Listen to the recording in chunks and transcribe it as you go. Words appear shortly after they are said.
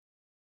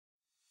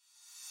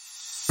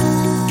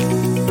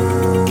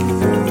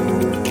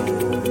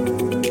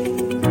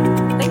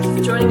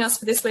joining us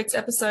for this week's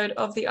episode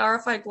of the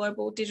RFI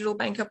Global Digital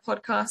Banker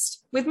podcast.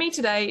 With me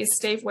today is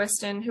Steve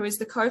Weston, who is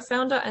the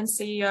co-founder and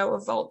CEO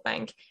of Volt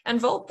Bank. And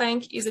Volt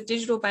Bank is a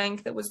digital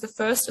bank that was the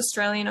first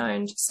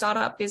Australian-owned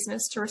startup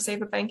business to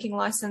receive a banking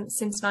license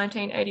since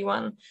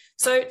 1981.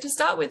 So to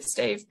start with,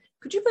 Steve,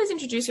 could you please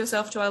introduce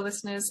yourself to our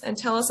listeners and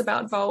tell us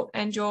about Volt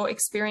and your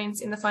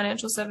experience in the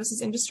financial services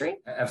industry?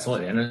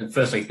 Absolutely. And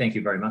firstly, thank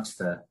you very much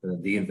for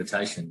the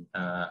invitation.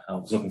 I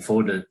was looking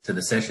forward to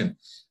the session.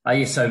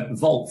 So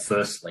Volt,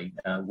 firstly,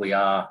 we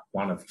are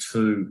one of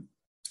two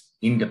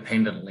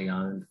independently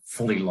owned,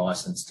 fully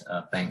licensed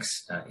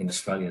banks in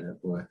Australia that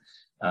were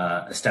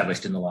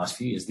established in the last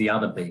few years, the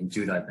other being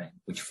Judo Bank,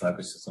 which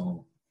focuses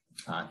on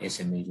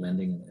SME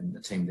lending, and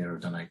the team there have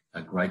done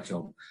a great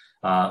job.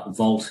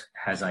 Volt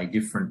has a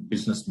different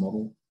business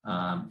model.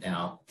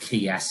 Our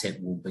key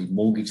asset will be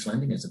mortgage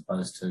lending as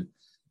opposed to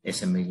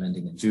SME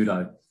lending and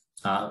Judo.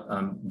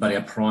 But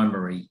our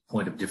primary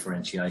point of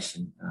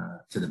differentiation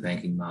to the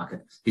banking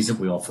market is that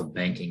we offer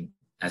banking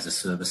as a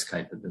service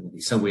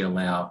capability. So we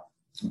allow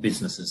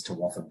businesses to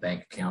offer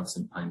bank accounts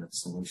and payment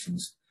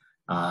solutions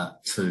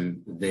to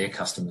their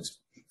customers.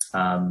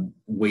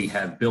 We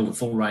have built a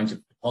full range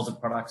of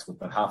deposit products. We've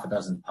got half a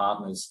dozen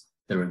partners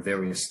that are at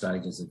various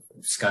stages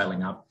of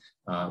scaling up.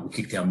 We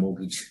kicked our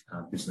mortgage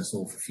business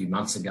off a few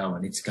months ago,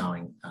 and it's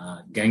going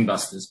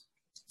gangbusters.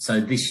 So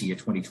this year,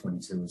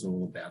 2022, is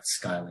all about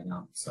scaling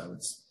up. So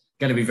it's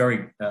going to be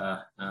very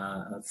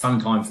fun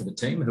time for the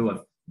team who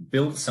have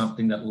built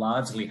something that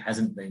largely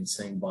hasn't been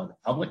seen by the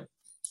public.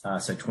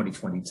 So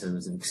 2022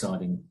 is an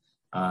exciting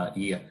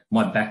year.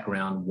 My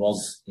background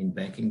was in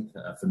banking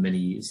for many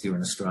years here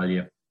in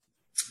Australia,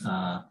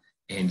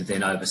 and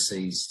then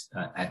overseas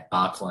at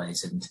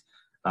Barclays. And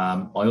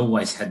I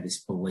always had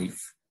this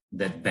belief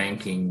that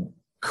banking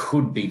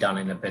could be done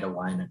in a better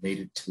way, and it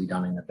needed to be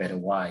done in a better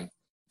way.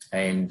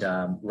 And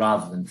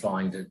rather than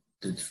trying to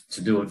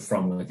do it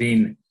from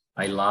within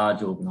a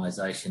large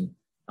organisation,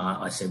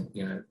 I said,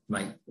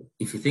 mate,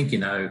 if you think you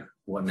know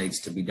what needs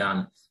to be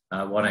done,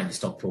 why don't you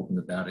stop talking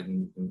about it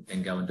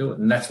and go and do it?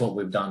 And that's what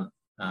we've done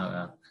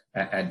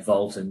at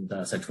Volt. And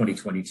so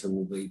 2022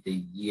 will be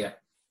the year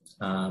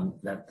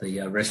that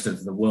the rest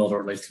of the world,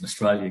 or at least in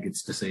Australia,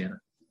 gets to see it.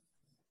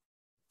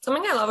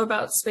 Something I love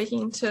about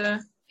speaking to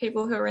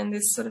people who are in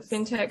this sort of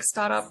fintech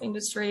startup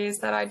industry is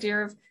that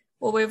idea of,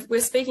 well, we're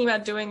speaking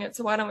about doing it,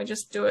 so why don't we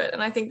just do it?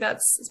 And I think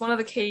it's one of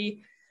the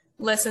key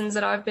lessons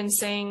that I've been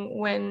seeing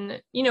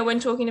when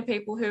talking to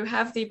people who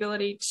have the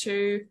ability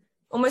to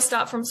almost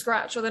start from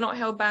scratch, or they're not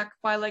held back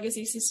by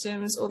legacy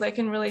systems, or they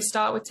can really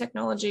start with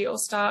technology, or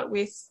start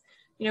with,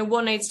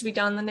 what needs to be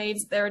done, the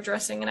needs they're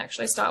addressing, and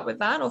actually start with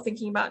that, or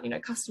thinking about,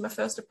 customer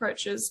first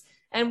approaches.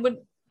 And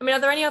are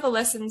there any other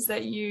lessons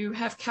that you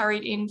have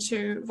carried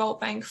into Volt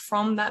Bank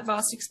from that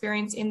vast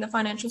experience in the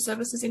financial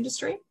services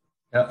industry?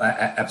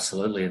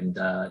 Absolutely. And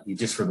you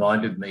just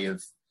reminded me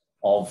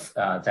of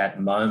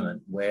that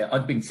moment where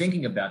I'd been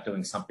thinking about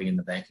doing something in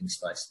the banking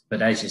space.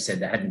 But as you said,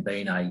 there hadn't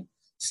been a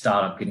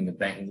startup getting a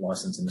banking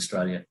license in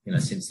Australia,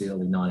 since the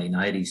early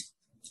 1980s.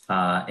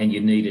 And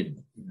you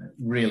needed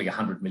really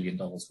 $100 million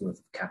worth of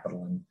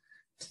capital.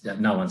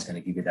 And no one's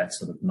going to give you that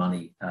sort of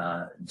money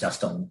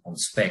just on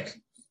spec.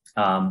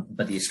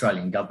 But the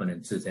Australian government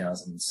in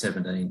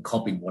 2017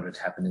 copied what had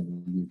happened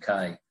in the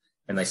UK,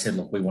 and they said,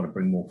 look, we want to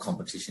bring more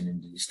competition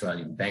into the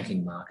Australian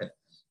banking market.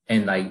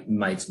 And they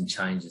made some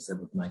changes that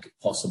would make it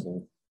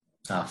possible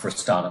for a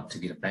startup to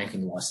get a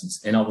banking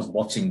license. And I was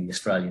watching the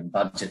Australian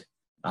budget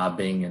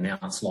being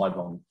announced live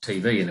on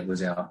TV, and it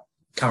was our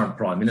current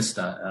Prime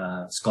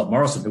Minister, Scott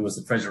Morrison, who was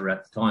the Treasurer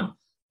at the time.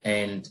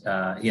 And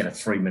he had a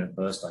 3-minute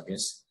burst, I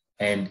guess.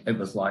 And it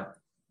was like,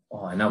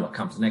 oh, I know what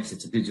comes next.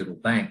 It's a digital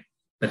bank.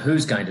 But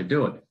who's going to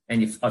do it?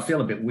 And I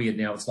feel a bit weird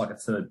now. It's like a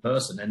third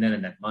person. And then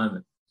in that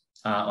moment,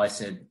 I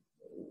said,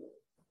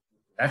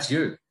 that's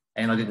you.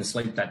 And I didn't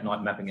sleep that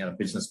night mapping out a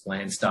business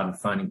plan, started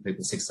phoning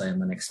people 6 a.m.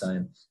 the next day,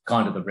 and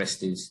kind of the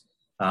rest is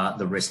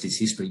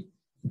history.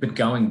 But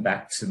going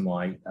back to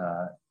my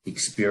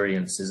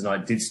experiences, and I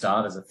did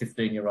start as a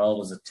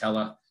 15-year-old as a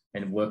teller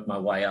and worked my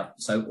way up.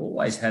 So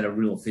always had a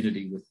real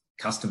affinity with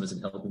customers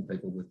and helping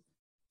people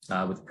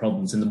with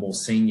problems. And the more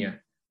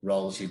senior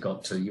roles you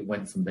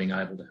went from being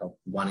able to help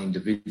one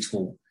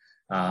individual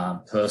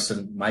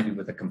person, maybe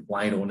with a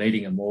complaint or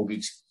needing a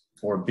mortgage,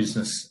 or a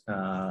business,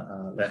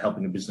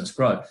 helping a business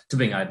grow, to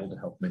being able to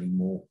help many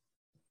more.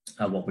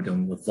 What we're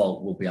doing with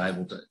Volt will be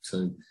able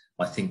to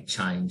I think,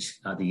 change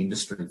the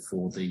industry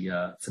for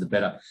the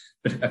better.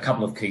 But a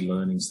couple of key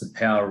learnings: the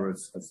power of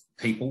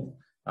people,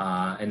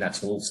 and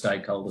that's all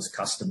stakeholders,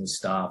 customers,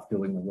 staff,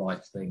 doing the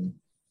right thing,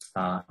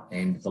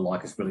 and the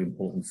like is really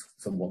important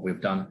for what we've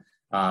done.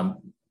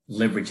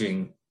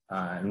 Leveraging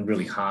and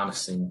really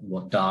harnessing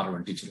what data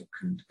and digital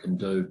can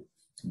do,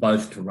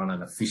 both to run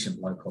an efficient,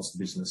 low-cost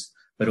business,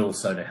 but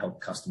also to help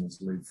customers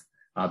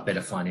live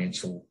better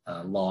financial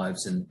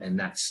lives. And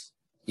that's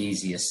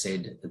easier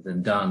said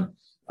than done.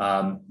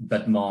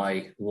 But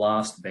my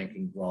last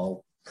banking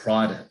role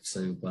prior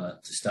to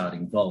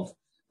starting Volt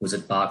was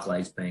at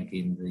Barclays Bank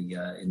in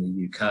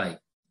the UK.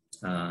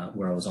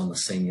 where I was on the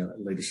senior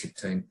leadership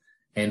team.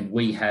 And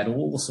we had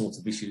all the sorts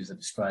of issues that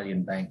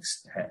Australian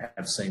banks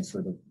have seen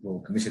through the Royal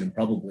Commission and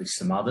probably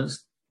some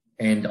others.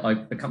 And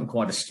I've become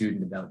quite a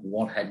student about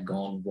what had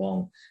gone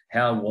wrong.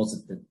 How was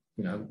it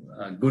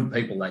that, good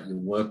people that you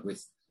work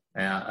with,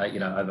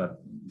 over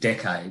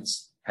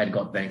decades had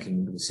got banking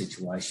into a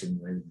situation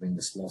where there's been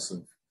this loss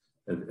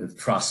of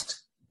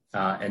trust.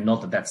 And not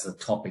that that's the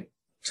topic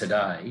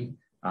today,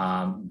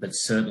 but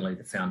certainly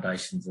the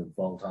foundations of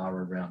Volt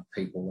are around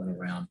people and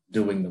around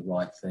doing the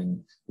right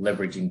thing,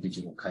 leveraging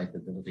digital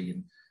capability.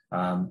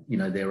 And,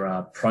 there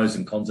are pros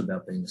and cons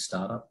about being a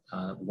startup.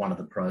 One of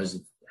the pros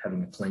of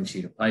having a clean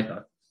sheet of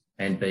paper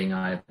and being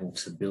able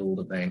to build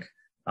a bank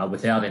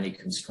without any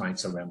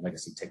constraints around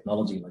legacy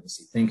technology,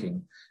 legacy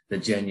thinking,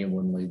 that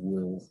genuinely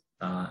will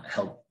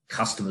help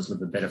customers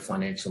live a better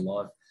financial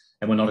life.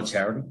 And we're not a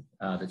charity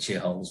that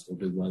shareholders will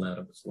do well out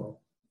of as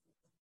well.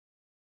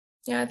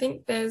 Yeah, I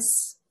think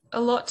there's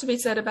a lot to be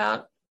said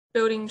about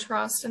building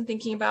trust and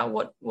thinking about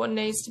what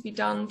needs to be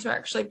done to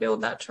actually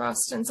build that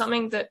trust. And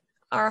something that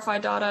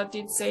RFI data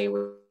did see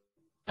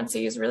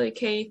is really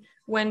key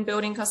when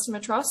building customer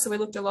trust. So we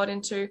looked a lot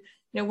into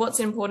what's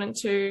important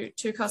to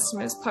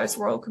customers post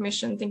Royal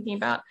Commission, thinking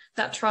about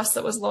that trust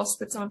that was lost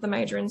with some of the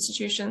major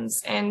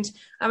institutions. And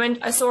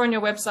I saw on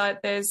your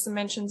website there's some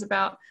mentions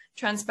about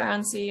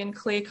transparency and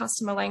clear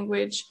customer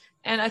language.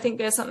 And I think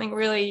there's something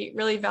really,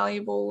 really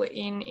valuable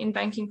in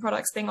banking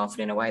products being offered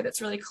in a way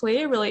that's really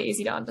clear, really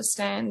easy to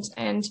understand.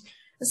 And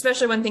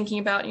especially when thinking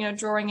about,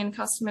 drawing in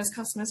customers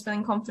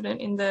feeling confident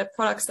in the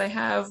products they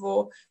have,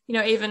 or,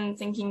 even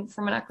thinking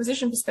from an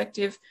acquisition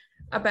perspective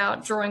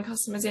about drawing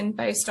customers in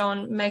based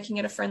on making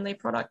it a friendly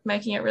product,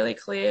 making it really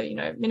clear,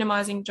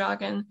 minimizing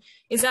jargon.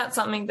 Is that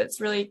something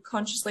that's really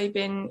consciously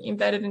been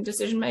embedded in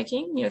decision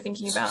making,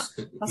 thinking about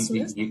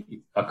customers?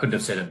 I couldn't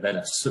have said it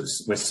better.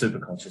 We're super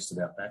conscious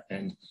about that.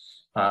 And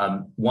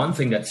one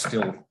thing that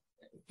still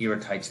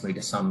irritates me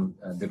to some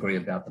degree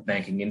about the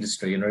banking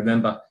industry, and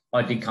remember,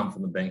 I did come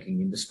from the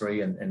banking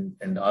industry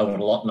and I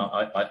want a lot,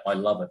 and I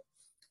love it,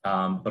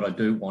 but I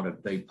do want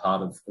to be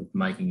part of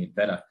making it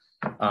better.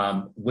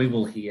 We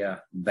will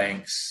hear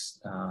banks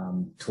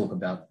talk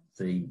about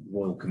the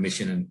Royal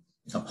Commission and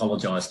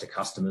apologise to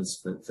customers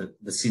for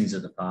the sins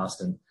of the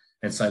past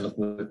and say, look,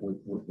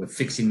 we're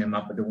fixing them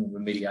up, we're doing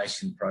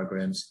remediation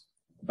programs,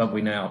 but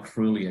we now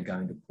truly are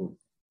going to put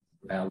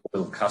our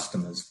loyal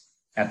customers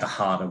at the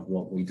heart of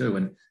what we do.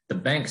 And the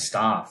bank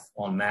staff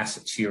en masse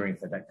are cheering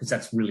for that because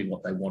that's really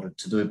what they wanted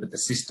to do, but the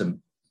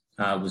system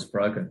was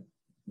broken.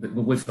 But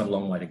we've got a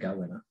long way to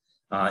go in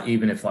it.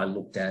 Even if I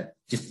looked at,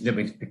 just let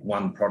me pick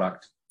one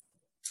product,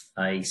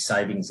 a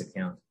savings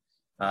account.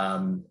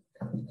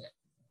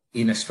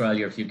 In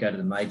Australia, if you go to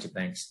the major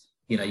banks,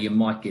 you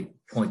might get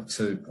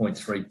 0.2,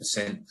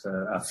 0.3%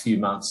 for a few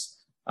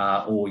months,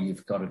 or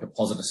you've got to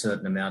deposit a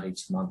certain amount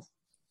each month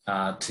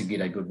to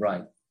get a good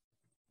rate.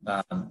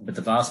 But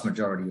the vast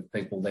majority of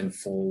people then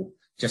fall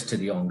just to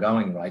the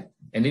ongoing rate,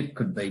 and it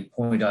could be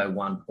 0.01,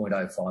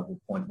 0.05 or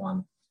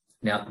 0.1.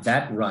 Now,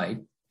 that rate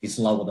is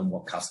lower than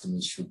what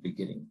customers should be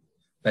getting.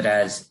 But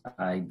as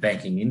a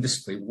banking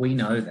industry, we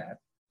know that,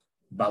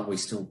 but we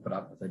still put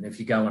up with it. And if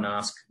you go and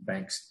ask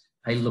banks,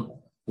 hey, look,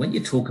 when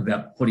you talk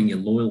about putting your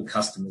loyal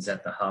customers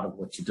at the heart of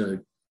what you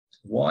do,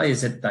 why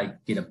is it they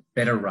get a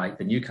better rate,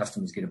 the new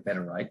customers get a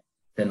better rate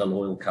than the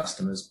loyal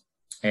customers?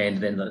 And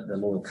then the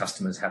loyal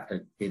customers have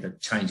to either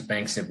change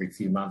banks every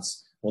few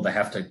months, or they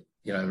have to,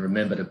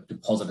 remember to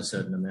deposit a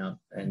certain amount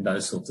and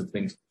those sorts of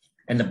things.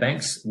 And the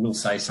banks will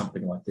say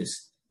something like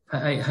this.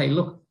 Hey,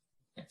 look,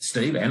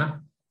 Steve,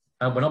 Anna,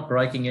 we're not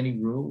breaking any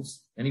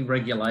rules, any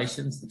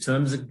regulations. The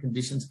terms and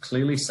conditions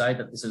clearly say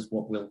that this is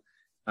what will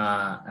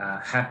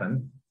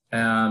happen.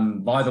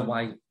 By the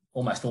way,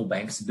 almost all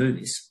banks do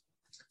this.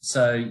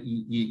 So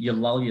you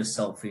lull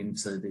yourself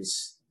into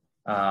this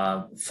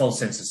false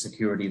sense of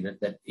security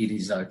that it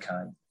is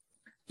okay.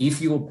 If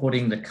you're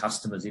putting the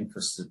customer's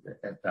interests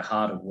at the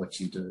heart of what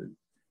you do,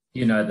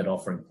 you know that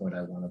offering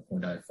 0.01 or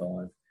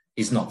 0.05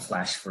 is not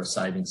flash for a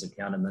savings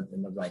account, and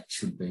the rate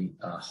should be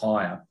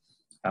higher.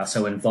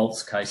 So in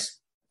Volt's case,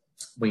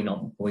 we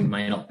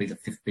may not be the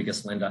fifth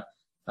biggest lender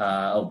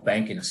or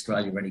bank in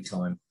Australia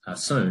anytime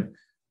soon,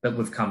 but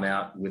we've come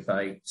out with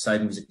a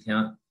savings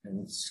account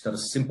and it's got a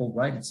simple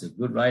rate. It's a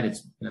good rate.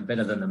 It's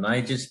better than the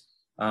majors.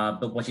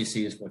 But what you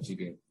see is what you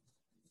get.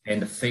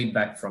 And the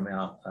feedback from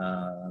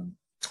our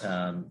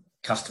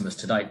customers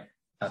today,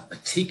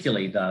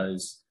 particularly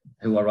those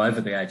who are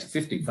over the age of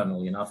 50,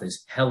 funnily enough,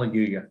 is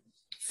hallelujah.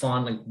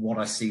 Finally, what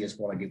I see is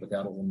what I get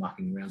without all the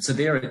mucking around. So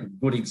there are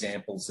good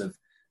examples of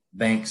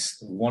banks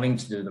wanting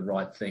to do the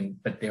right thing,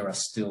 but there are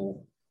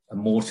still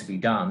more to be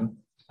done,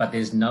 but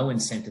there's no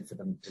incentive for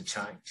them to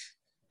change.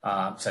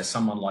 So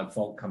someone like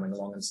Volt coming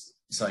along and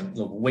saying,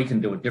 look, we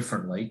can do it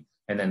differently,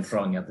 and then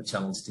throwing out the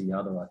challenge to the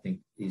other, I think,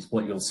 is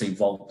what you'll see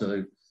Volt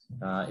do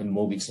in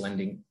mortgage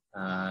lending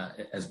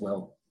as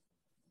well.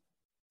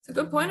 It's a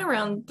good point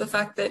around the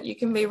fact that you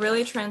can be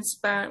really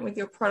transparent with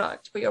your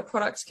product, but your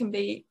product can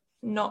be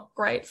not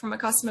great from a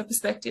customer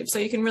perspective. So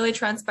you can really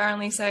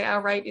transparently say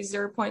our rate is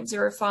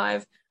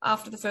 0.05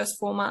 after the first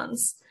 4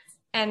 months.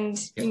 And,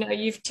 you know,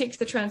 you've ticked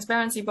the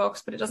transparency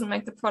box, but it doesn't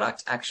make the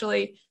product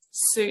actually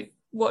suit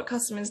what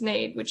customers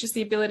need, which is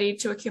the ability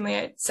to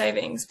accumulate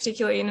savings,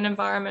 particularly in an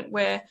environment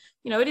where,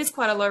 you know, it is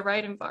quite a low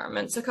rate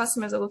environment. So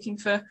customers are looking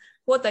for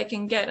what they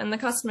can get. And the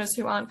customers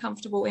who aren't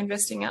comfortable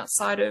investing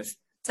outside of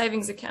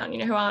savings account, you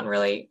know, who aren't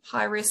really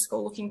high risk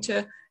or looking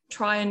to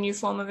try a new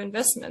form of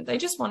investment, they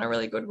just want a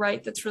really good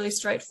rate that's really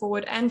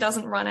straightforward and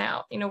doesn't run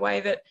out in a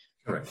way that,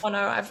 Correct. oh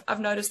no, I've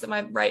noticed that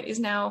my rate is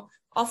now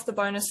off the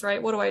bonus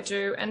rate. What do I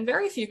do? And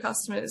very few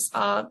customers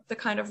are the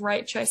kind of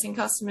rate chasing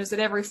customers that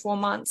every 4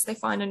 months they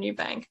find a new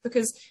bank,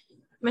 because,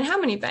 I mean, how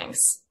many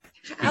banks?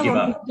 How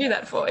long do you do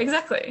that for?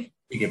 Exactly.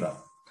 You give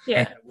up.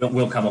 Yeah. And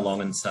we'll come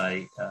along and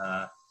say,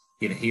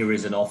 you know, here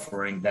is an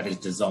offering that is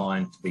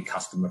designed to be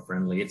customer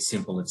friendly. It's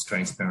simple, it's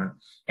transparent.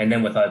 And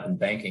then with open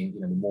banking, you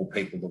know, the more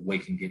people that we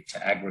can get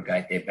to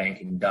aggregate their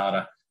banking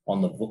data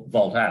on the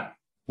Vault app,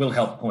 will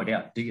help point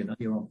out, do you know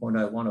you're on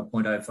 0.01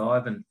 or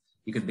 0.05 and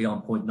you could be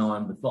on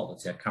 0.9 with Vault.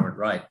 It's our current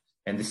rate.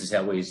 And this is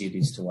how easy it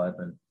is to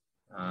open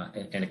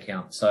an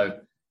account. So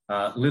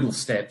little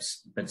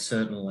steps, but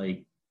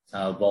certainly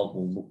Vault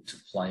will look to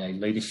play a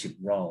leadership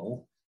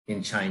role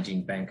in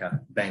changing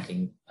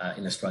banking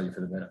in Australia for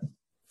the better.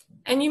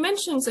 And you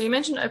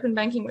mentioned open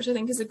banking, which I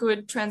think is a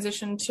good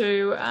transition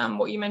to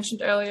what you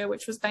mentioned earlier,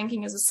 which was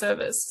banking as a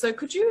service. So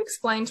could you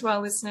explain to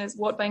our listeners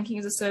what banking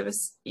as a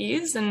service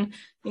is and,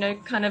 you know,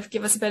 kind of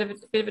give us a bit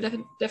of a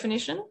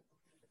definition?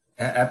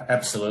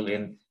 Absolutely.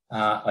 And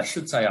I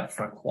should say up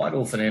front, quite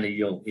often, Annie,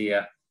 you'll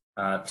hear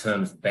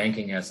terms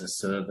banking as a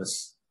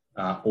service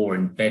or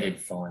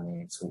embedded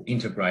finance or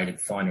integrated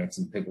finance.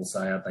 And people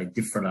say, are they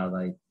different? Are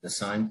they the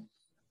same?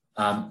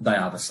 They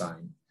are the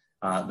same.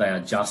 They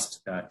are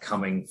just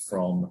coming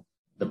from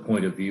the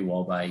point of view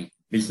of a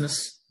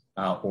business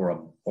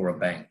or a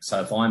bank.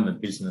 So if I'm a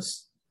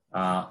business,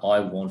 I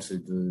want to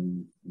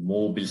do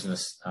more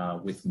business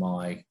with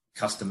my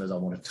customers. I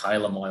want to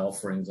tailor my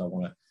offerings. I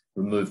want to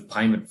remove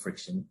payment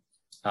friction.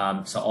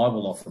 So I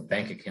will offer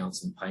bank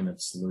accounts and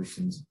payment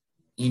solutions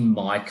in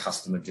my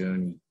customer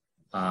journey.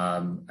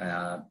 And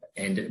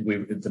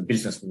the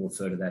business will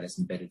refer to that as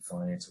embedded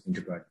finance or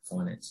integrated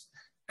finance.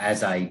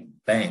 As a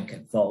bank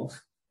at Vault,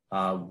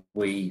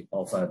 we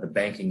offer the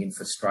banking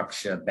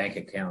infrastructure, bank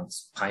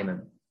accounts,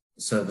 payment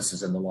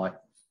services and the like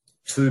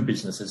to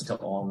businesses to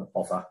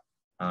offer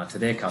to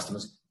their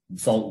customers.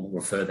 Vault will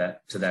refer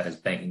to that as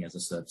banking as a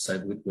service.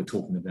 So we're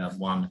talking about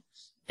one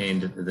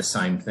end of the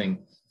same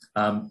thing.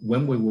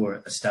 When we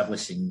were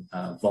establishing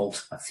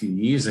Vault a few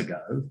years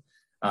ago,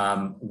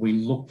 we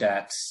looked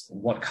at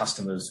what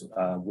customers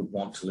would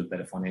want to live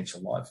better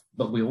financial life,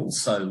 but we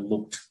also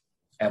looked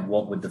at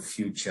what would the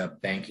future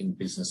banking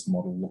business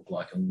model look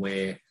like and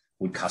where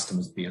would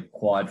customers be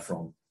acquired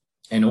from.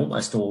 And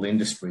almost all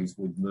industries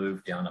would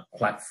move down a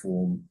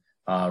platform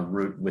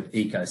route with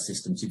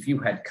ecosystems. If you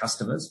had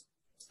customers,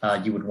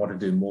 you would want to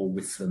do more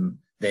with them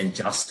than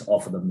just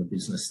offer them the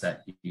business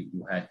that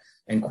you had.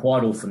 And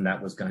quite often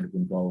that was going to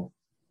involve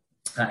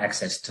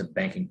access to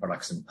banking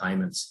products and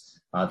payments.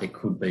 There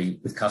could be,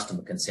 with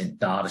customer consent,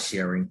 data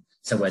sharing.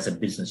 So as a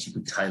business, you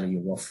could tailor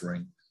your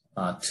offering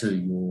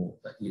to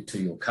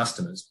your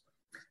customers.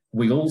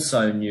 We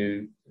also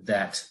knew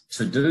that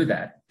to do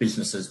that,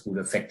 businesses would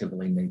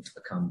effectively need to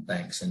become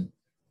banks, and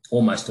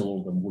almost all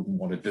of them wouldn't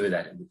want to do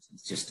that.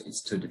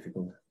 It's too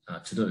difficult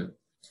to do.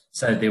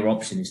 So their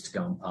option is to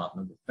go and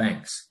partner with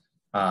banks.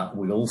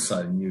 We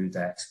also knew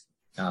that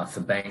for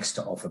banks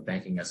to offer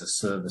banking as a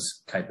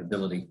service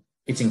capability,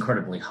 it's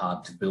incredibly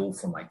hard to build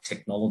from a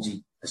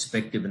technology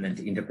perspective and then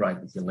to integrate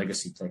with your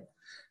legacy tech.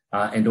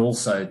 And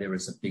also there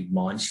is a big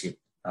mind shift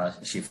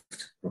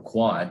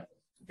required,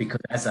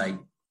 because as a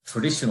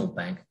traditional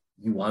bank,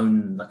 you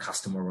own the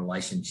customer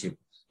relationship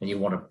and you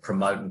want to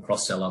promote and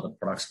cross-sell other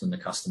products when the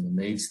customer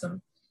needs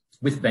them.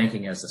 With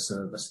banking as a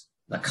service,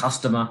 the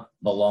customer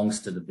belongs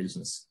to the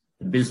business.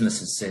 The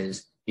business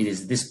says, it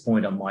is this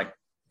point on my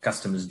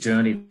customer's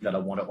journey that I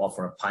want to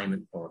offer a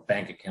payment or a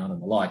bank account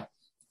and the like.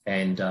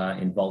 And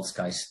in Vault's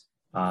case,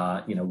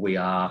 we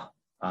are,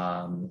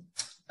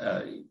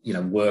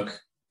 work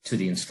to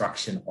the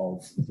instruction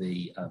of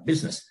the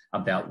business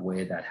about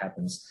where that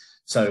happens.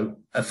 So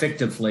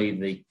effectively,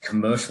 the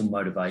commercial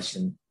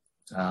motivation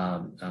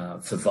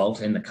for Vault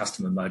and the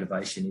customer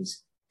motivation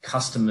is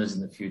customers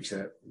in the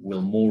future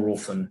will more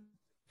often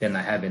than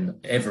they have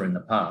ever in the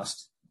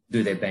past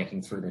do their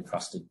banking through their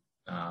trusted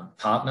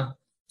partner.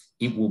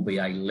 It will be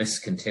a less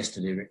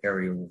contested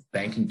area of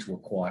banking to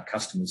acquire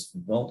customers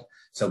from Vault.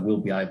 So we'll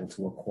be able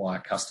to acquire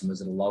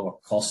customers at a lower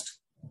cost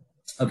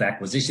of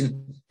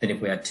acquisition than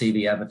if we had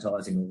TV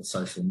advertising or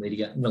social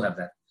media. And we'll have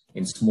that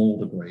in small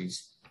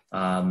degrees.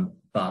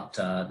 But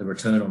the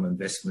return on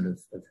investment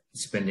of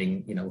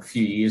spending, a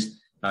few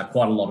years,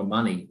 quite a lot of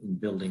money in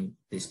building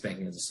this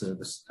banking as a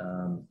service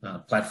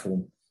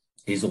platform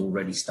is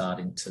already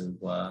starting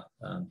to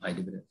pay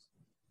dividends.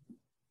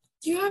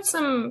 Do you have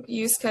some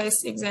use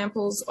case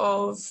examples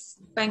of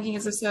banking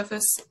as a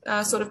service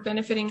sort of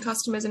benefiting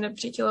customers in a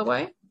particular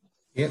way?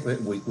 Yeah,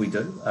 we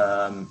do.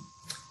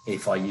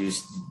 If I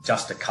use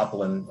just a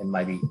couple and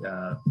maybe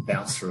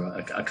bounce through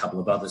a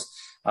couple of others.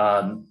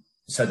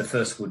 So the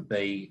first would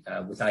be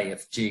with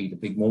AFG, the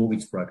big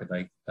mortgage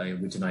broker. They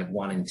originate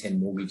 1 in 10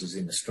 mortgages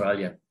in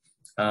Australia.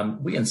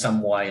 We in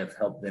some way have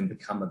helped them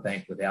become a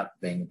bank without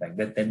being a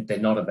bank. They're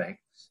not a bank,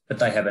 but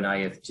they have an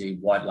AFG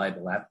white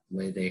label app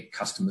where their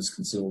customers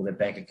can see all their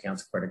bank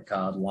accounts, credit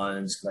card,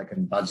 loans. They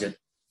can budget.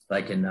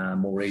 They can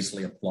more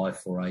easily apply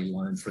for a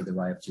loan through their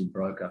AFG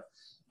broker.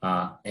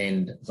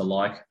 And the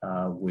like.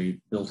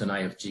 We built an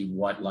AFG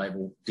white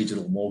label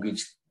digital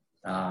mortgage,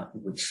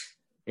 which,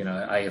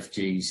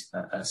 AFGs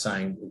are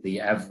saying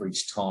the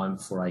average time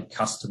for a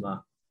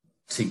customer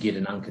to get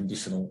an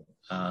unconditional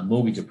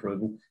mortgage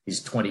approval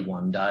is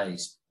 21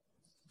 days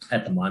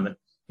at the moment.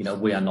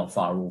 We are not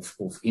far off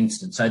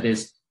instant. So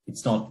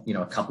it's not,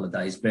 a couple of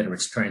days better,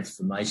 it's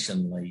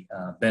transformationally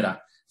better.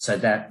 So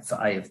that for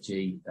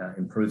AFG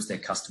improves their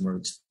customer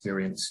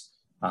experience.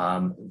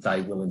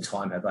 They will in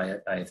time have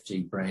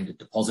AFG branded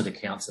deposit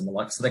accounts and the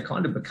like. So they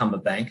kind of become a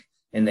bank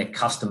and their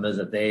customers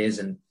are theirs,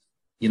 and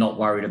you're not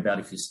worried about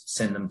if you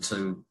send them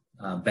to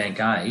Bank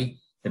A,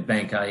 the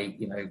Bank A,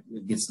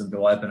 gets them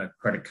to open a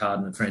credit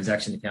card and a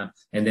transaction account,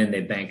 and then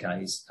they're Bank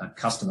A's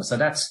customer. So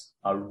that's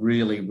a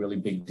really, really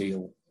big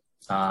deal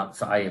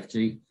for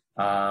AFG.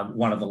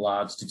 One of the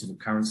large digital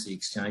currency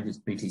exchanges,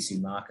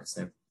 BTC Markets,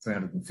 they have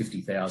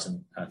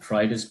 350,000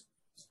 traders.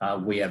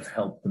 We have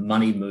helped the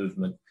money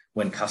movement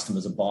when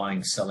customers are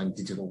buying, selling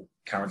digital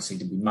currency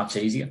to be much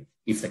easier.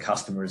 If the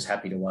customer is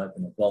happy to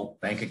open a Vault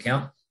bank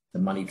account, the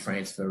money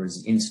transfer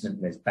is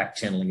instant. There's back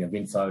channeling of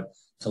info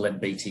to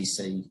let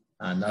BTC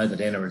know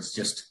that Enna has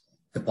just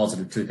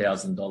deposited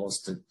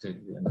 $2,000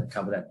 to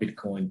cover that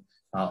Bitcoin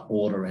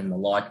order and the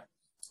like.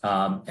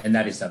 And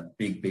that is a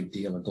big, big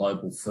deal, a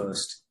global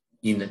first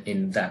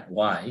in that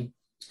way.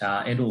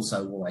 And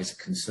also always a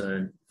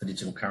concern for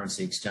digital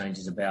currency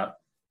exchanges about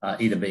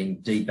either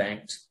being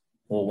debanked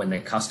or when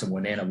their customer,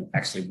 when Anna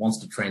actually wants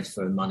to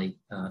transfer money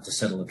to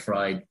settle a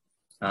trade,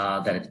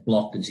 that it's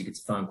blocked and she gets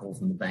a phone call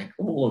from the bank,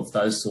 all of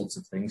those sorts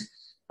of things.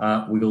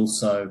 We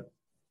also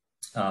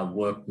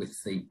work with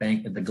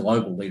the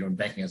global leader in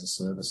banking as a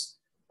service,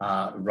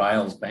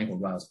 Rails Bank, or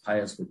Rails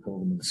Pay as we call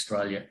them in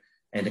Australia,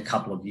 and a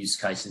couple of use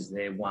cases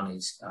there. One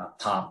is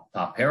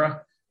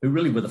Parpera, who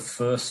really were the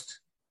first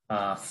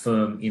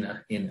firm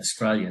in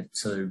Australia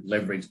to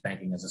leverage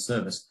banking as a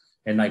service.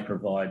 And they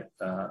provide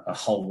a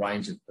whole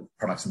range of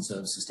products and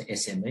services to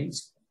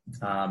SMEs,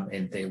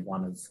 and they're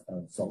one of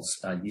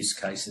Vault's use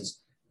cases.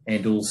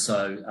 And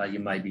also, you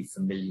may be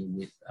familiar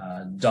with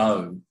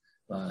Doe,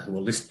 who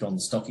are listed on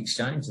the stock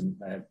exchange and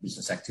have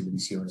business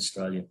activities here in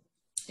Australia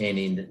and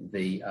in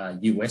the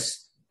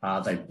US.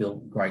 They've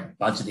built great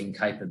budgeting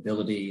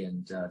capability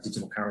and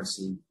digital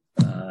currency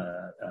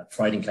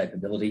trading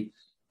capability,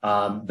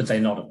 but they're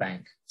not a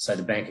bank. So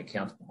the bank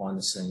accounts behind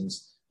the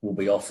scenes will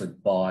be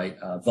offered by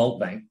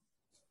Vault Bank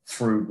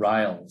through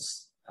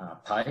Rails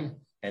Pay.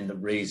 And the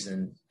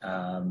reason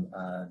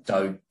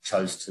Doe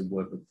chose to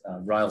work with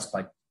Rails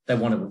Pay, they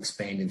want to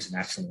expand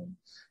internationally.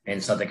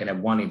 And so they can have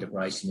one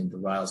integration into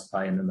Rails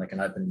Pay, and then they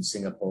can open in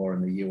Singapore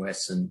and the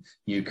US and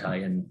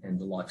UK and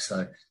the like.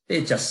 So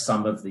they're just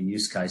some of the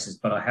use cases.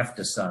 But I have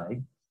to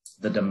say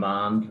the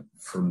demand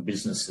from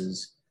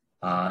businesses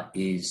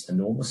is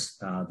enormous.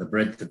 The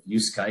breadth of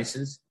use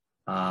cases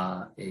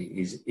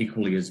is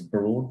equally as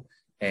broad.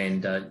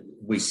 And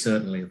we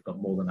certainly have got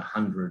more than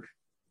 100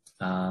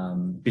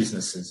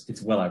 businesses.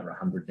 It's well over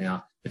 100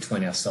 now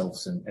between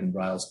ourselves and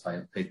Rails Pay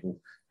of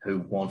people who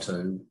want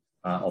to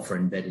offer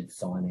embedded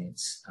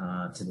finance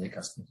to their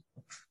customers.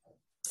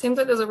 Seems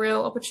like there's a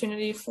real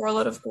opportunity for a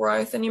lot of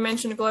growth. And you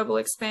mentioned global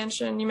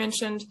expansion. You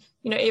mentioned,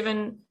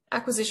 even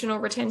acquisition or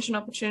retention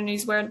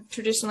opportunities where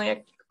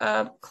traditionally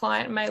a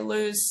client may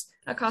lose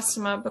a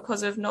customer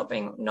because of not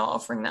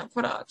offering that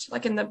product,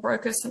 like in the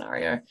broker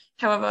scenario.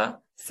 However,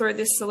 through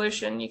this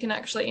solution, you can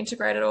actually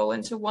integrate it all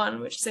into one,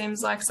 which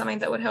seems like something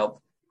that would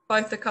help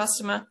both the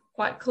customer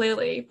quite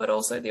clearly, but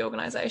also the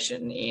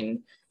organization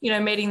in,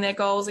 meeting their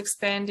goals,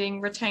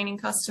 expanding, retaining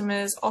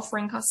customers,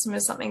 offering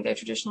customers something they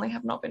traditionally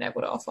have not been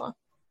able to offer.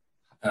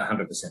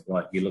 100%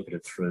 right. You look at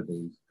it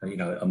through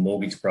a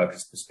mortgage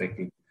broker's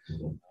perspective.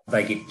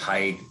 They get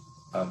paid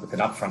with an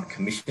upfront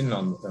commission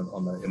on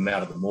the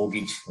amount of the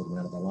mortgage or the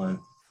amount of the loan,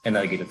 and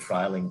they get a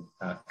trailing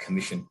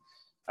commission.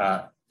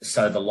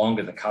 So the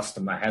longer the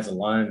customer has a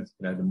loan,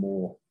 the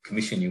more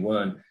commission you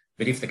earn.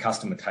 But if the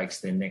customer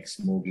takes their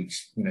next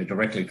mortgage,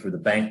 directly through the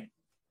bank,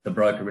 the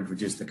broker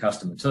introduced the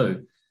customer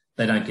to,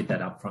 they don't get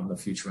that upfront in the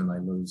future and they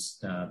lose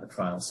the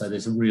trail. So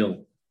there's a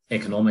real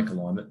economic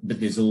alignment, but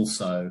there's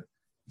also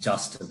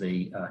just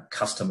the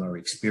customer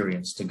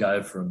experience to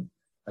go from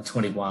a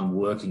 21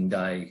 working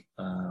day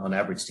on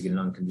average to get an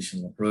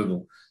unconditional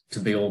approval to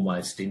be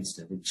almost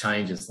instant. It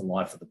changes the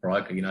life of the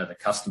broker. The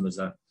customers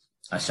are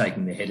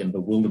shaking their head in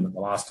bewilderment.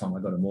 The last time I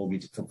got a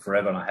mortgage, it took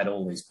forever and I had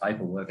all these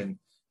paperwork, and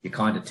you're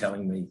kind of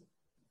telling me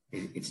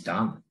it's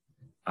done.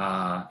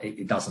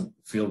 it doesn't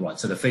feel right.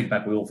 So the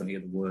feedback, we often hear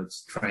the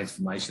words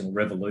transformational,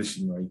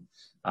 revolutionary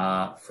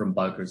from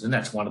brokers, and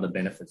that's one of the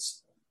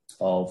benefits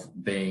of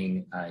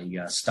being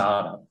a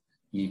startup.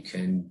 You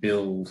can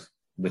build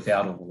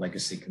without all the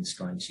legacy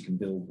constraints. You can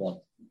build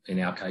what, in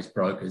our case,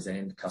 brokers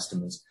and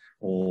customers,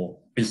 or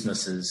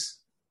businesses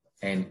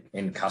and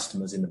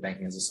customers in the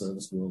banking as a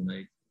service will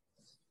need.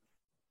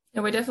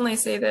 And we definitely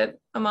see that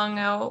among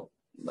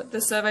the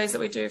surveys that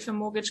we do for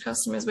mortgage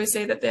customers, we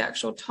see that the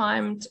actual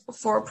time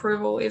for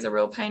approval is a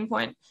real pain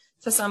point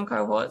for some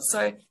cohorts.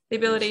 So the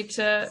ability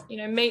to,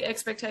 meet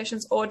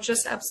expectations or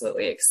just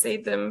absolutely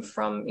exceed them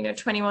from,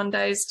 21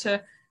 days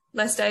to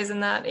less days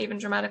than that, even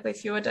dramatically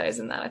fewer days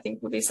than that, I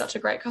think would be such a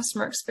great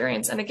customer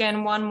experience. And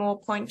again, one more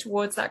point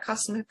towards that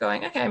customer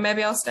going, okay,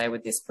 maybe I'll stay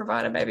with this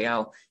provider, maybe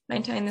I'll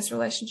maintain this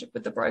relationship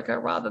with the broker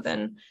rather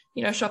than,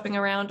 shopping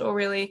around or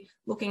really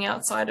looking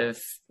outside of,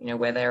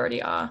 where they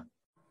already are.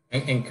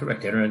 And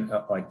correct, Erin,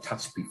 I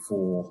touched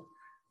before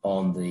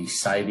on the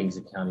savings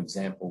account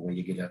example where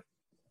you get a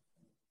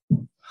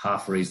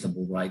half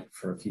reasonable rate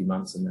for a few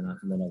months and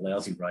then a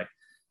lousy rate.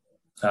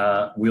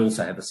 We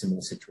also have a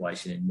similar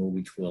situation in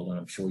mortgage world, and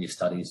I'm sure your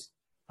studies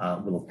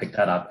will have picked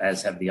that up,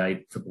 as have the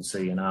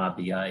ACCC and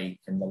RBA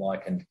and the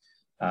like. And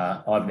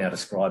I've now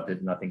described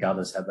it, and I think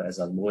others have it, as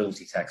a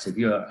loyalty tax. If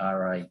you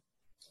are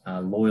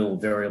a loyal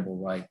variable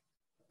rate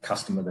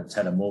customer that's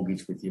had a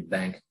mortgage with your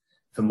bank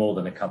for more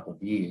than a couple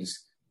of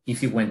years,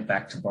 if you went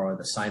back to borrow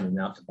the same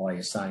amount to buy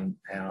your same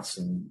house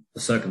and the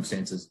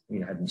circumstances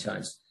hadn't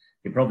changed,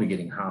 you're probably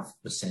getting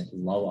 0.5%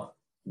 lower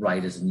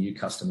rate as a new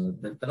customer.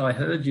 But I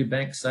heard your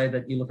bank say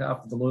that you look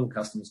after the loyal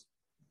customers.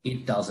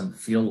 It doesn't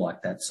feel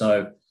like that.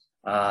 So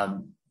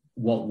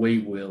what we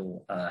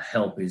will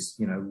help is,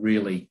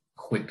 really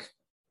quick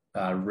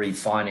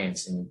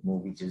refinancing of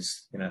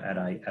mortgages, at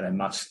a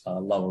much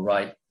lower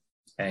rate.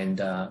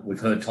 And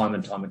we've heard time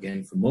and time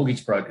again from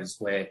mortgage brokers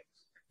where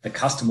the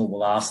customer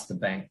will ask the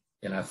bank,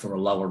 for a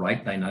lower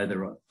rate. They know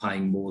they're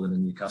paying more than a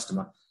new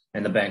customer,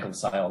 and the bank will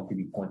say, I'll give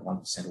you 0.1%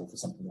 off or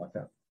something like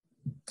that.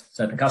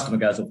 So the customer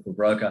goes off to a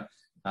broker,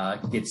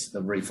 gets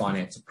the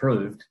refinance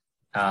approved,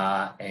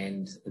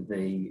 and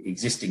the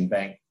existing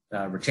bank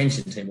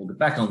retention team will get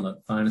back on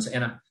the phone and say,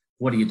 Anna,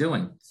 what are you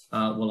doing?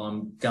 Well,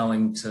 I'm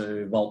going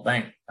to Volt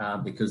Bank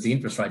because the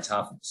interest rate's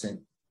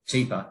 0.5%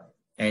 cheaper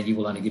and you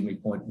will only give me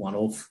 0.1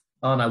 off.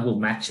 Oh, no, we'll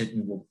match it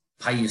and we'll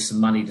pay you some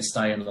money to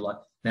stay in the like.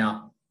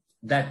 Now,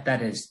 that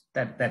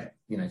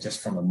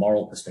just from a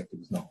moral perspective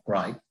is not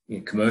great.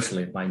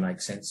 Commercially, it may make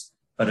sense,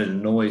 but it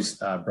annoys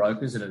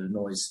brokers and it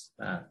annoys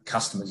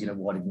customers.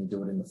 Why didn't you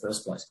do it in the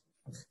first place?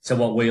 So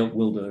what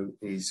we'll do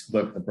is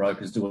work with the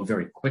brokers, do a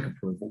very quick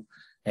approval,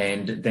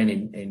 and then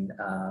in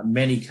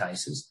many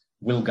cases,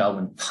 we'll go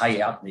and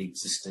pay out the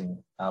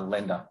existing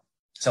lender.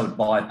 So it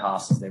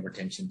bypasses their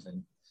retention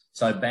team.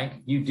 So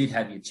bank, you did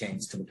have your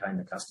chance to retain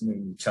the customer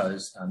and you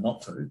chose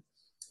not to.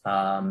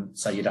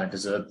 So you don't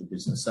deserve the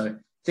business. So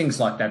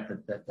things like that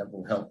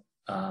will help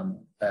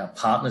our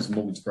partners,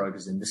 mortgage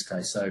brokers in this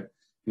case. So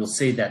you'll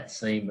see that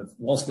theme of,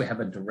 whilst we have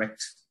a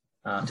direct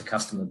to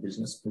customer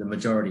business, the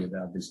majority of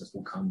our business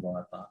will come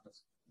via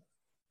partners.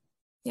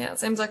 Yeah, it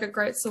seems like a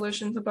great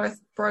solution for both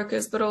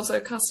brokers but also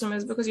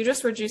customers, because you're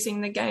just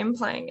reducing the game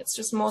playing. It's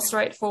just more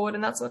straightforward,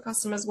 and that's what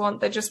customers want.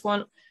 They just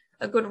want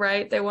a good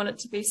rate. They want it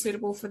to be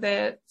suitable for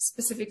their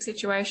specific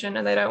situation,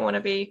 and they don't want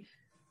to be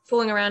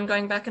fooling around,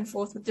 going back and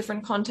forth with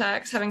different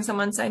contacts, having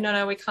someone say,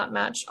 no, we can't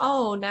match.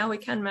 Oh, now we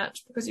can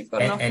match because you've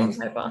got an offer on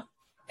paper.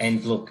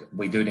 And look,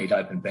 we do need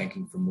open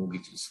banking for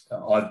mortgages.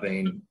 I've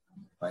been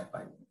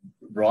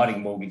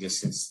writing mortgages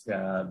since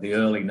the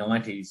early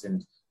 90s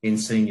and in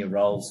senior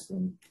roles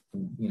from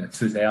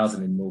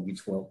 2000 in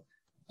mortgage world.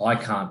 I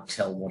can't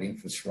tell what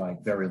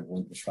variable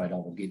interest rate I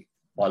will get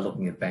by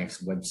looking at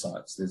banks'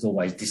 websites. There's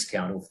always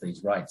discount off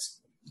these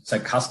rates. So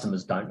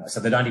customers don't know. So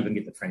they don't even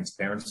get the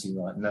transparency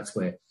right. And that's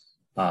where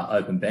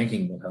open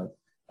banking will help.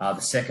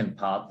 The second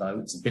part, though,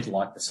 it's a bit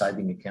like the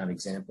saving account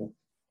example.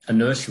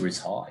 Inertia is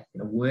high.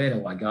 Where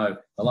do I go?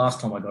 The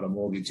last time I got a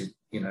mortgage, with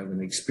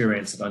the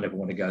experience that I never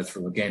want to go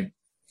through again.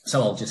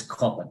 So I'll just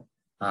cop it.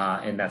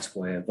 And that's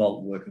where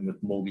Volt, working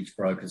with mortgage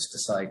brokers to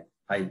say,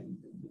 hey,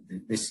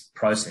 this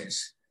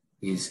process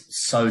is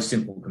so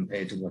simple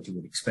compared to what you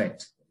would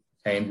expect.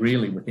 And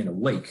really within a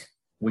week,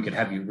 we could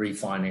have you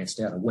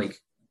refinanced out a week.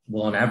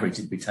 Well, on average,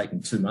 it'd be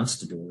taking 2 months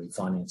to do a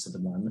refinance at the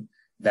moment.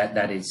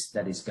 That is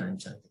game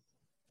changing.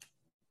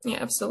 Yeah,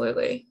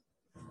 absolutely.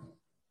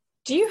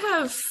 Do you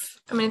have,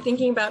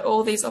 thinking about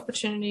all these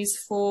opportunities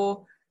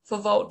for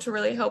Volt to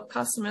really help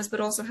customers,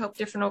 but also help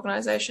different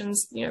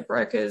organizations,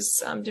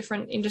 brokers,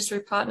 different industry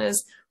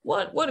partners,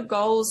 what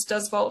goals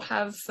does Volt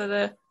have for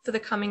the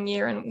coming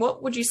year, and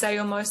what would you say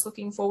you're most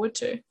looking forward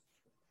to?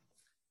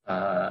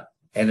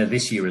 And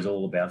this year is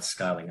all about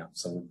scaling up.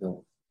 So we'll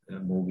build a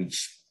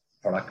mortgage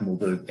product, and we'll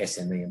do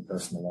SME and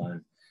personal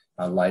loan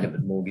later,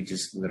 but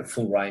mortgages, we've got a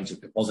full range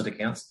of deposit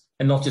accounts,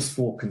 and not just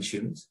for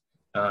consumers,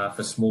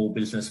 for small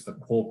business, for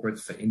corporates,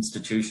 for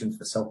institutions,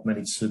 for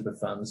self-managed super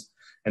funds,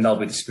 and they'll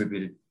be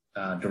distributed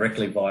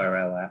directly via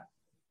our app.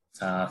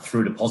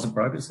 through deposit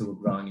brokers who are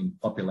growing in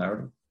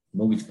popularity.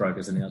 Mortgage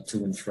brokers are now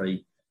 2 and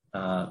 3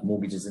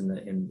 mortgages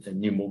in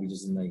new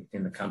mortgages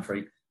in the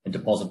country, and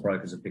deposit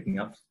brokers are picking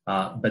up.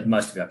 But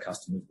most of our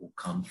customers will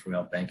come through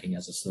our banking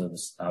as a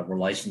service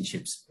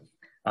relationships.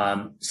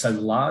 So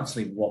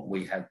largely what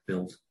we have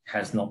built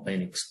has not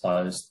been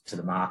exposed to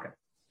the market.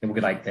 And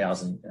we've got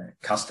 8,000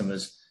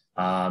 customers,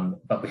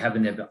 but we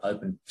haven't ever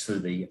opened to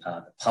the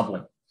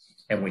public,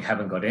 and we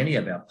haven't got any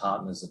of our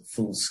partners at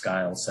full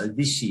scale. So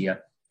this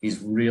year is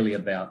really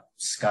about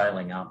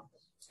scaling up.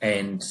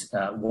 And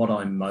what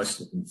I'm most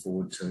looking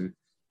forward to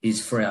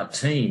is for our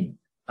team,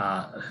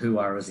 who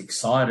are as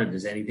excited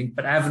as anything,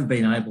 but haven't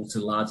been able to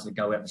largely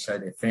go out and show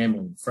their family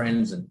and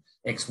friends and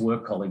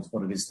ex-work colleagues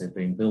what it is they've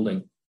been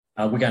building.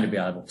 We're going to be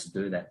able to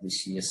do that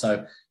this year.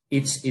 So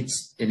it's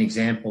an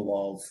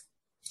example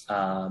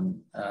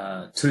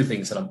of 2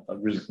 things that I'm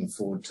really looking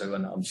forward to,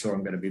 and I'm sure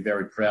I'm going to be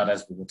very proud,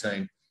 as will the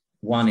team.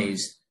 One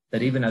is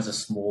that even as a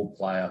small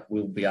player,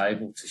 we'll be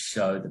able to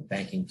show that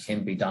banking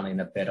can be done in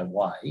a better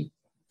way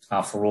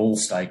for all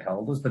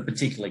stakeholders, but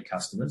particularly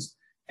customers.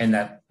 And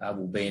that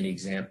will be an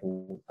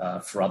example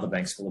for other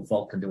banks. Well, if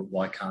Volt can do it,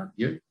 why can't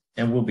you?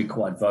 And we'll be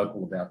quite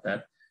vocal about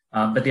that.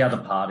 But the other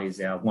part is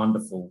our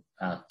wonderful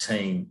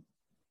team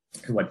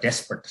who are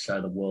desperate to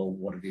show the world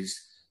what it is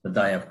that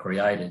they have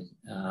created.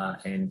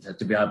 And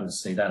to be able to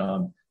see that,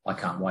 I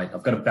can't wait.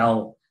 I've got a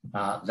bell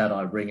that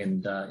I ring,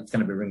 and it's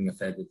going to be ringing a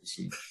fair bit this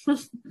year.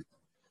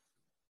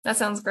 That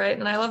sounds great.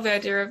 And I love the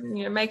idea of,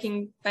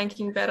 making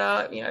banking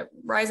better,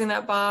 raising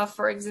that bar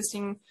for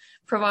existing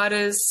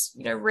providers,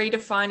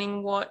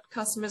 redefining what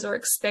customers are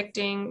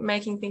expecting,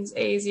 making things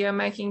easier,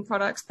 making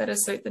products better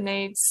suit the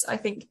needs. I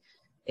think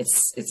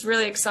it's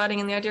really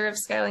exciting. And the idea of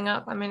scaling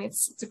up,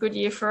 it's a good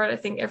year for it. I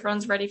think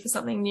everyone's ready for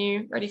something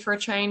new, ready for a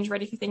change,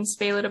 ready for things to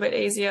be a little bit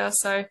easier.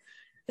 So I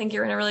think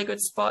you're in a really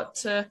good spot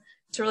to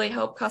really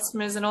help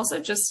customers and also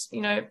just,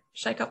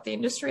 shake up the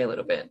industry a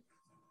little bit.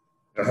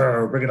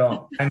 Bring it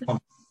on. Hang on.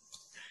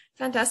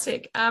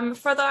 Fantastic.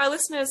 For our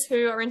listeners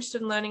who are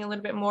interested in learning a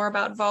little bit more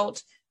about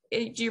Volt,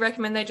 do you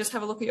recommend they just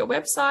have a look at your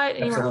website?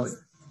 Absolutely.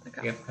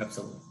 Okay. Yep,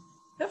 absolutely.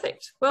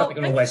 Perfect. Well, you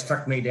can always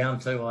track me down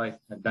too. I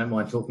don't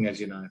mind talking, as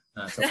you know.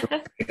 So I'm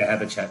happy to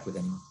have a chat with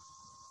anyone.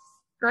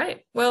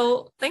 Great.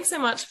 Well, thanks so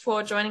much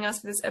for joining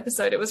us for this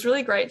episode. It was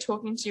really great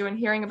talking to you and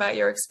hearing about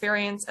your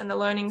experience and the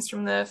learnings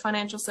from the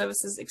financial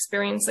services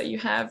experience that you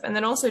have, and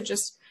then also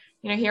just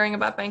hearing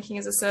about banking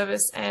as a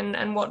service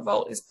and what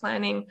Volt is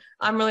planning.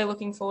 I'm really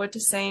looking forward to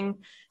seeing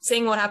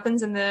what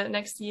happens in the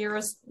next year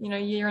or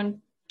year and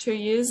 2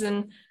 years,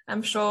 and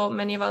I'm sure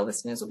many of our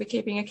listeners will be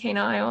keeping a keen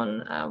eye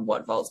on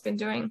what Volt's been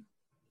doing.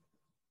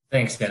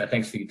 Thanks, Dana.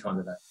 Thanks for your time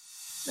today.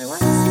 No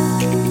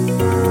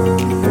worries.